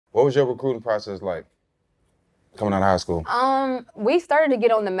What was your recruiting process like coming out of high school? We started to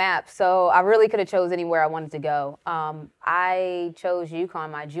get on the map, so I really could have chose anywhere I wanted to go. I chose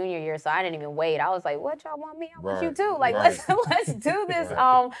UConn my junior year, so I didn't even wait. I was like, "What y'all want me? I want you too. Like, let's do this."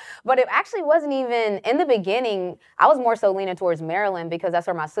 But it actually wasn't even in the beginning. I was more so leaning towards Maryland because that's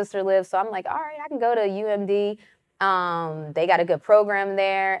where my sister lives. So I'm like, "All right, I can go to UMD." They got a good program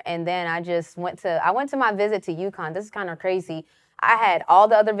there, and then I went to my visit to UConn. This is kind of crazy. I had all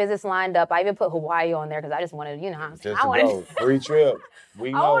the other visits lined up. I even put Hawaii on there because I just wanted, you know what I'm saying? Just to go. Free trip.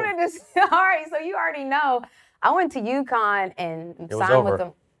 We know. I wanted to, all right, so you already know. I went to UConn and signed with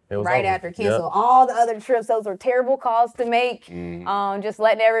them right after cancel. Yep. All the other trips, those were terrible calls to make. Just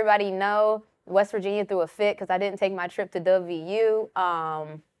letting everybody know. West Virginia threw a fit because I didn't take my trip to WVU.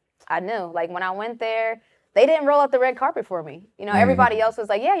 I knew, like when I went there, they didn't roll out the red carpet for me. You know, everybody else was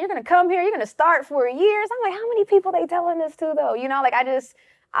like, yeah, you're going to come here. You're going to start for years. I'm like, how many people they telling this to, though? You know, like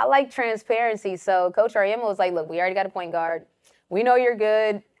I like transparency. So Coach Auriemma was like, look, we already got a point guard. We know you're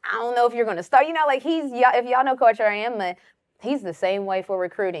good. I don't know if you're going to start. You know, like if y'all know Coach Auriemma, he's the same way for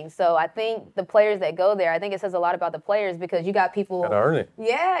recruiting. So I think the players that go there, I think it says a lot about the players because you got people. Gotta earn it.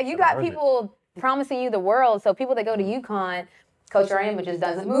 Yeah, you got people promising you the world. So people that go to UConn, Coach Auriemma just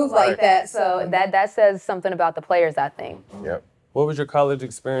doesn't move like that. So that says something about the players, I think. Yep. What was your college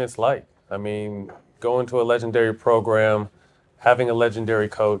experience like? I mean, going to a legendary program, having a legendary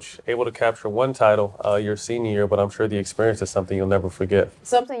coach, able to capture one title your senior year, but I'm sure the experience is something you'll never forget.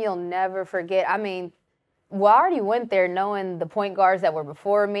 Something you'll never forget. I mean, well, I already went there knowing the point guards that were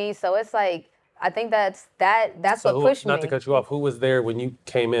before me. So it's like, I think that's what pushed me. Not to cut you off, who was there when you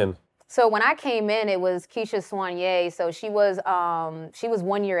came in? So when I came in, it was Keisha Soignier. So she was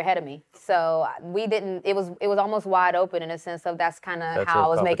 1 year ahead of me. So it was almost wide open in a sense of that's kind of how I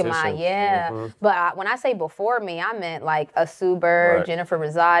was making my, But when I say before me, I meant like a Sue Bird, Jennifer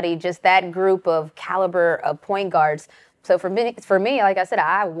Rosati, just that group of caliber of point guards. So for me, like I said,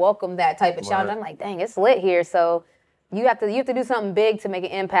 I welcome that type of challenge. I'm like, dang, it's lit here. So you have to do something big to make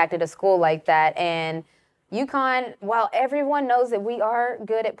an impact at a school like that. And UConn, while everyone knows that we are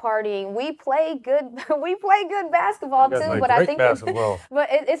good at partying, we play good basketball too. But I think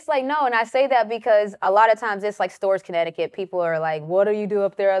it's like no, and I say that because a lot of times it's like Storrs, Connecticut. People are like, "What do you do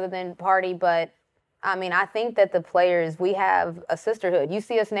up there other than party?" But I mean, I think that the players, we have a sisterhood. You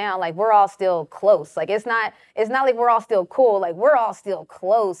see us now, like we're all still close. Like it's not like we're all still cool. Like we're all still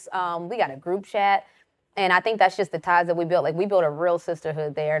close. We got a group chat. And I think that's just the ties that we built. Like, we built a real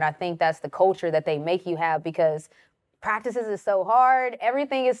sisterhood there. And I think that's the culture that they make you have because practices is so hard.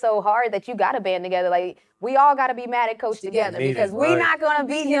 Everything is so hard that you got to band together. Like, we all got to be mad at Coach together because we're not going to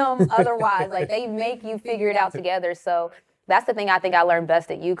beat him otherwise. Like, they make you figure it out together. So that's the thing I think I learned best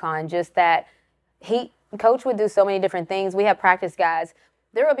at UConn, just that Coach would do so many different things. We have practice guys.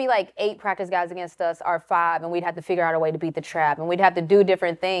 There would be like 8 practice guys against us, or 5, and we'd have to figure out a way to beat the trap, and we'd have to do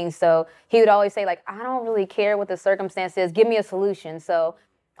different things. So he would always say, like, I don't really care what the circumstance is. Give me a solution. So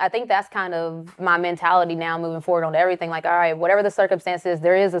I think that's kind of my mentality now moving forward on everything. Like, all right, whatever the circumstance is,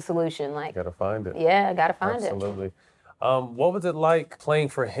 there is a solution. Like, got to find it. Yeah, got to find it. Absolutely. What was it like playing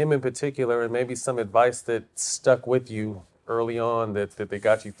for him in particular, and maybe some advice that stuck with you early on that they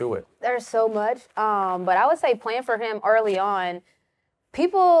got you through it? There's so much. But I would say playing for him early on,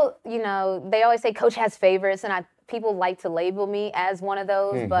 people, you know, they always say Coach has favorites, and people like to label me as one of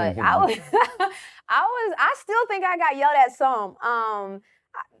those. But I still think I got yelled at some.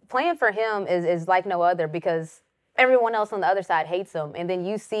 Playing for him is like no other because everyone else on the other side hates him, and then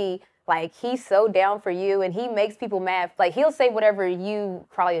you see like he's so down for you, and he makes people mad. Like he'll say whatever you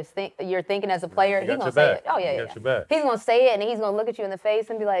probably you're thinking as a player. He's gonna say it. Oh yeah, yeah. He's gonna say it, and he's gonna look at you in the face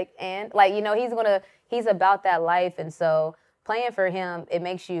and be like, and like you know, he's about that life, and so. Playing for him, it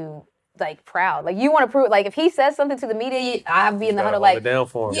makes you like proud. Like you want to prove. Like if he says something to the media, I'll be in the huddle like, it down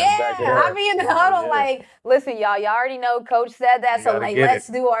for him. Yeah, I'll be in the huddle like, listen, y'all already know Coach said that, so like let's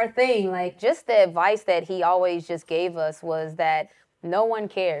do our thing. Like just the advice that he always just gave us was that no one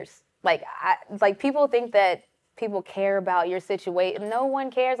cares. Like people think that people care about your situation. No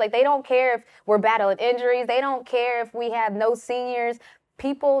one cares. Like they don't care if we're battling injuries. They don't care if we have no seniors.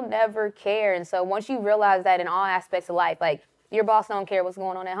 People never care. And so once you realize that in all aspects of life, like your boss don't care what's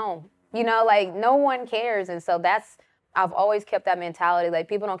going on at home. You know, like no one cares. And so I've always kept that mentality. Like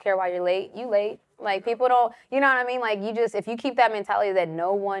people don't care why you're late, you late. Like people don't, you know what I mean? Like if you keep that mentality that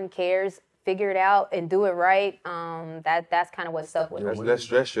no one cares, figure it out and do it right, that's kind of what stuck with me. That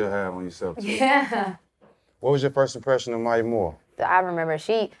stress you'll have on yourself too. Yeah. What was your first impression of Maya Moore? I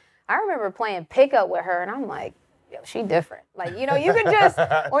remember playing pickup with her, and I'm like, yo, she different. Like, you know, you can just,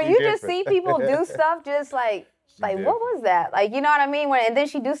 when you just see people do stuff, just like, Like, what was that? Like, you know what I mean? And then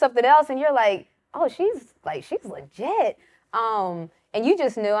she do something else, and you're like, oh, she's legit. And you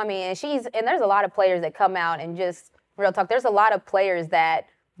just knew. I mean, and there's a lot of players that come out and just real talk. There's a lot of players that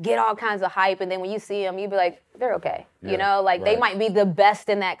get all kinds of hype, and then when you see them, you be like, they're okay. You know, like they might be the best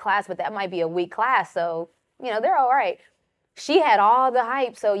in that class, but that might be a weak class. So, you know, they're all right. She had all the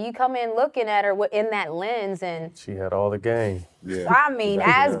hype, so you come in looking at her in that lens, and she had all the game. Yeah. I mean,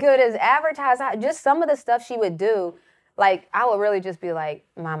 as good as advertised. Just some of the stuff she would do, like I would really just be like,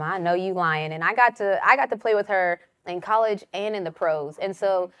 "Mama, I know you lying." And I got to play with her in college and in the pros, and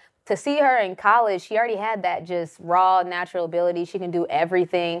so to see her in college, she already had that just raw, natural ability. She can do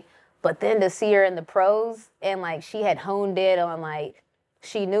everything, but then to see her in the pros, and like she had honed in on like.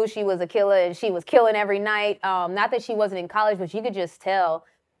 She knew she was a killer, and she was killing every night. Not that she wasn't in college, but you could just tell.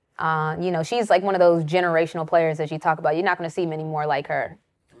 You know, she's like one of those generational players that you talk about. You're not going to see many more like her.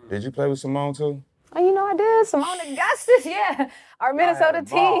 Did you play with Simone too? Oh, you know I did. Simone Augustus, yeah. Our Minnesota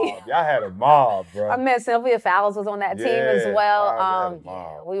team. Y'all had a mob, bro. I met Sylvia Fowles was on that team as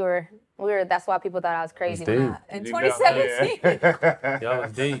well. We were. That's why people thought I was crazy in 2017. Y'all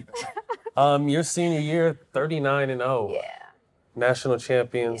was deep. Your senior year, 39-0. Yeah. National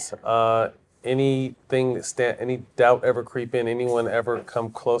champions. Any doubt ever creep in? Anyone ever come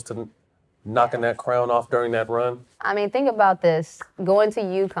close to knocking that crown off during that run? I mean, think about this: going to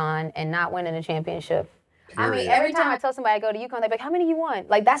UConn and not winning a championship. Period. I mean, every time I tell somebody I go to UConn, they're like, "How many you won?"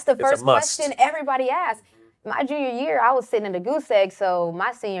 Like that's the first question everybody asks. My junior year, I was sitting in the goose egg. So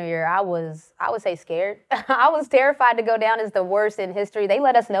my senior year, I would say scared. I was terrified to go down as the worst in history. They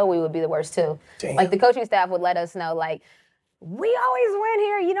let us know we would be the worst too. Damn. Like the coaching staff would let us know, like. We always win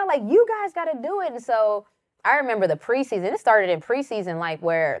here, you know, like you guys got to do it. And so I remember the preseason. It started in preseason, like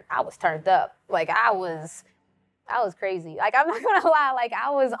where I was turned up. Like I was crazy. Like I'm not gonna lie, like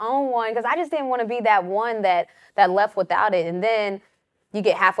I was on one because I just didn't want to be that one that left without it. And then you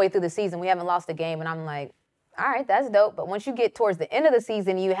get halfway through the season, we haven't lost a game, and I'm like, all right, that's dope. But once you get towards the end of the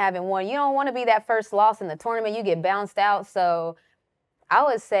season, you haven't won. You don't want to be that first loss in the tournament. You get bounced out. So. I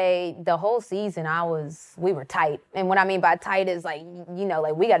would say the whole season we were tight. And what I mean by tight is like, you know,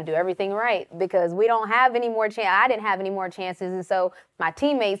 like we got to do everything right because we don't have any more chance. I didn't have any more chances. And so my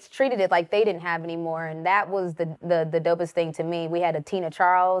teammates treated it like they didn't have any more. And that was the dopest thing to me. We had a Tina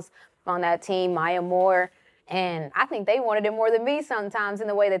Charles on that team, Maya Moore. And I think they wanted it more than me sometimes in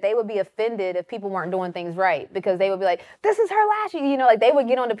the way that they would be offended if people weren't doing things right because they would be like, this is her last year. You know, like they would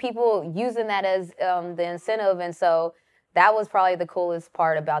get on to people using that as the incentive. And so that was probably the coolest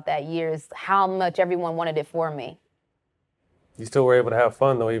part about that year is how much everyone wanted it for me. You still were able to have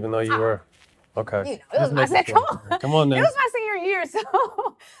fun, though, even though you were. Okay. You know, it was my second. Come on, now. It was my senior year,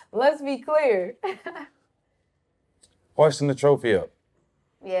 so let's be clear. Hoisting the trophy up.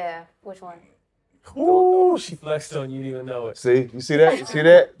 Yeah. Which one? Ooh, she flexed on you, didn't even know it. See? You see that? You see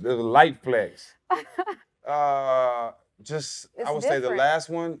that? There's a light flex. I would say the last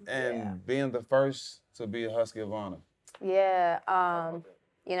one and being the first to be a Husky of Honor. Yeah,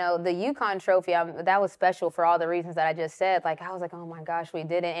 you know, the UConn trophy, that was special for all the reasons that I just said. Like, I was like, oh my gosh, we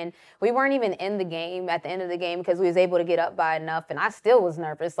did it. And we weren't even in the game at the end of the game because we was able to get up by enough. And I still was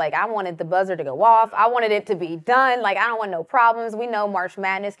nervous. Like, I wanted the buzzer to go off. I wanted it to be done. Like, I don't want no problems. We know March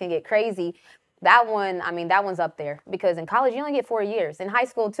Madness can get crazy. That one, I mean, that one's up there because in college, you only get 4 years. In high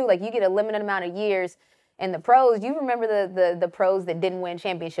school, too, like, you get a limited amount of years. And the pros, you remember the pros that didn't win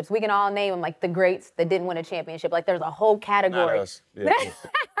championships. We can all name them, like the greats that didn't win a championship. Like there's a whole category. Not us. Yeah.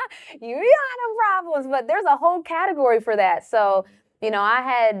 You don't have no problems, but there's a whole category for that. So, you know,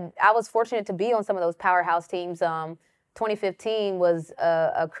 I was fortunate to be on some of those powerhouse teams. 2015 was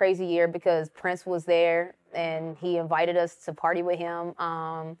a crazy year because Prince was there and he invited us to party with him.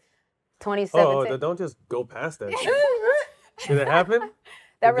 2017. Oh, don't just go past that. Did it happen?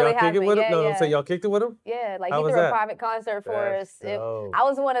 That really happened. Kick it with him? Yeah. So y'all kicked it with him? Yeah, like How he threw was a that? private concert for us. I dope.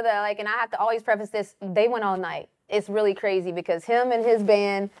 was one of the, like, and I have to always preface this, they went all night. It's really crazy because him and his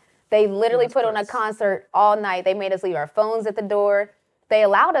band, they literally put on a concert all night. They made us leave our phones at the door. They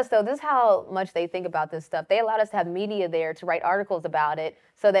allowed us, though, this is how much they think about this stuff. They allowed us to have media there to write articles about it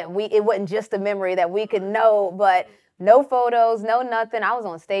so that it wasn't just a memory that we could know, but no photos, no nothing. I was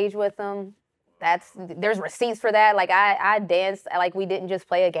on stage with them. There's receipts for that. Like I danced like we didn't just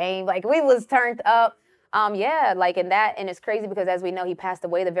play a game. Like we was turned up. Yeah, like and it's crazy because as we know, he passed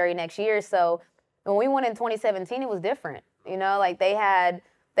away the very next year. So when we went in 2017, it was different. You know, like they had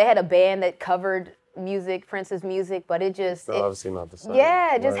a band that covered music, Prince's music, but it just obviously not the same.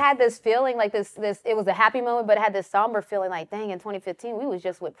 Yeah, it just had this feeling like this. It was a happy moment, but it had this somber feeling. Like, dang, in 2015, we was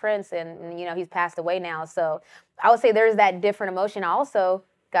just with Prince, and you know he's passed away now. So I would say there's that different emotion. I also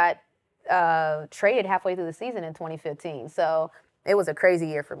got traded halfway through the season in 2015. So it was a crazy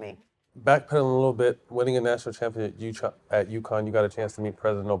year for me. Backpedaling a little bit, winning a national championship at UConn, you got a chance to meet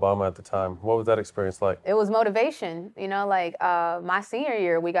President Obama at the time. What was that experience like? It was motivation. You know, like my senior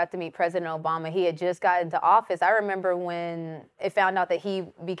year, we got to meet President Obama. He had just got into office. I remember when it found out that he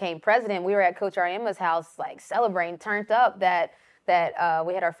became president, we were at Coach Auriemma's house, like celebrating, turned up that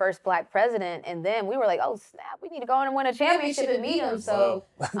we had our first Black president, and then we were like, oh snap, we need to go on and win a championship and meet him. So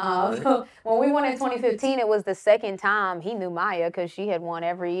when we won in 2015, it was the second time he knew Maya because she had won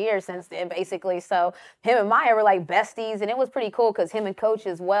every year since then, basically. So him and Maya were like besties, and it was pretty cool because him and Coach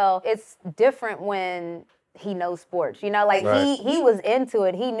as well. It's different when he knows sports, you know, like he was into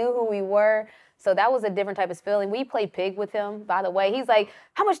it. He knew who we were. So that was a different type of feeling. We played pig with him, by the way. He's like,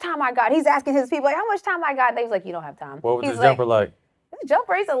 how much time I got? He's asking his people, like, how much time I got? They was like, you don't have time. What was his jumper like? His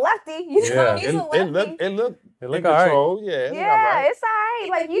jumper, he's a lefty. You know, he's a lefty. It looked all right. Yeah, it's all right.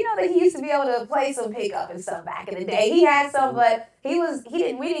 Like, you know that he used to be able to play some pickup and stuff back in the day. He had some, but we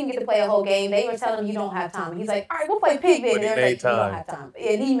didn't get to play a whole game. They were telling him you don't have time. He's like, all right, we'll play pig then. And they're like, you don't have time.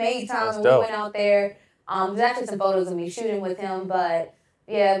 And he made time. That's and dope. We went out there. There's actually some photos of me shooting with him, but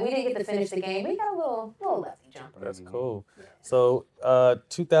yeah, we didn't get to finish the game. We got a little lefty jumper. That's cool. Yeah. So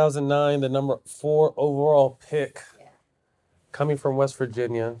 2009, the number 4 overall pick, coming from West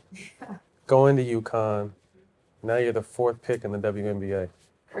Virginia, going to UConn. Now you're the 4th pick in the WNBA.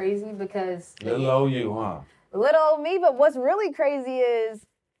 Crazy because little old you, huh? Little old me, but what's really crazy is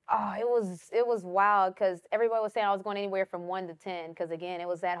it was wild because everybody was saying I was going anywhere from 1 to 10 because again, it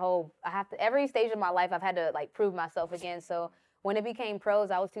was that whole every stage of my life I've had to like prove myself again. So when it became pros,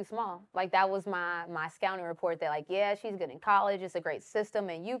 I was too small. Like that was my scouting report that like, yeah, she's good in college. It's a great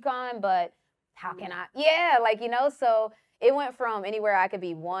system in UConn, but how can I? Yeah, like, you know, so it went from anywhere I could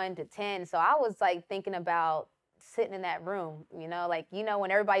be 1 to 10. So I was like thinking about sitting in that room, you know, like, you know,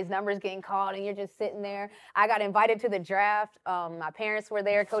 when everybody's numbers getting called and you're just sitting there. I got invited to the draft. My parents were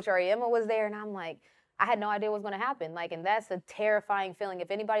there. Coach Auriemma was there. And I'm like, I had no idea what was going to happen. Like, and that's a terrifying feeling.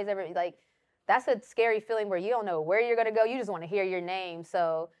 If anybody's ever like, that's a scary feeling where you don't know where you're going to go. You just want to hear your name.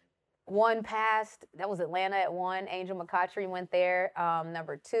 So 1 passed. That was Atlanta at 1. Angel McCoughtry went there.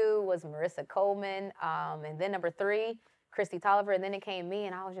 Number 2 was Marissa Coleman. And then number 3, Christy Tolliver. And then it came me.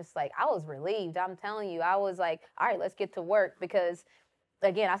 And I was just like, I was relieved. I'm telling you, I was like, all right, let's get to work. Because,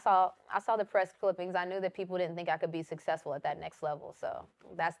 again, I saw the press clippings. I knew that people didn't think I could be successful at that next level. So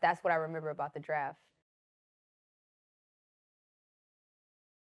that's what I remember about the draft.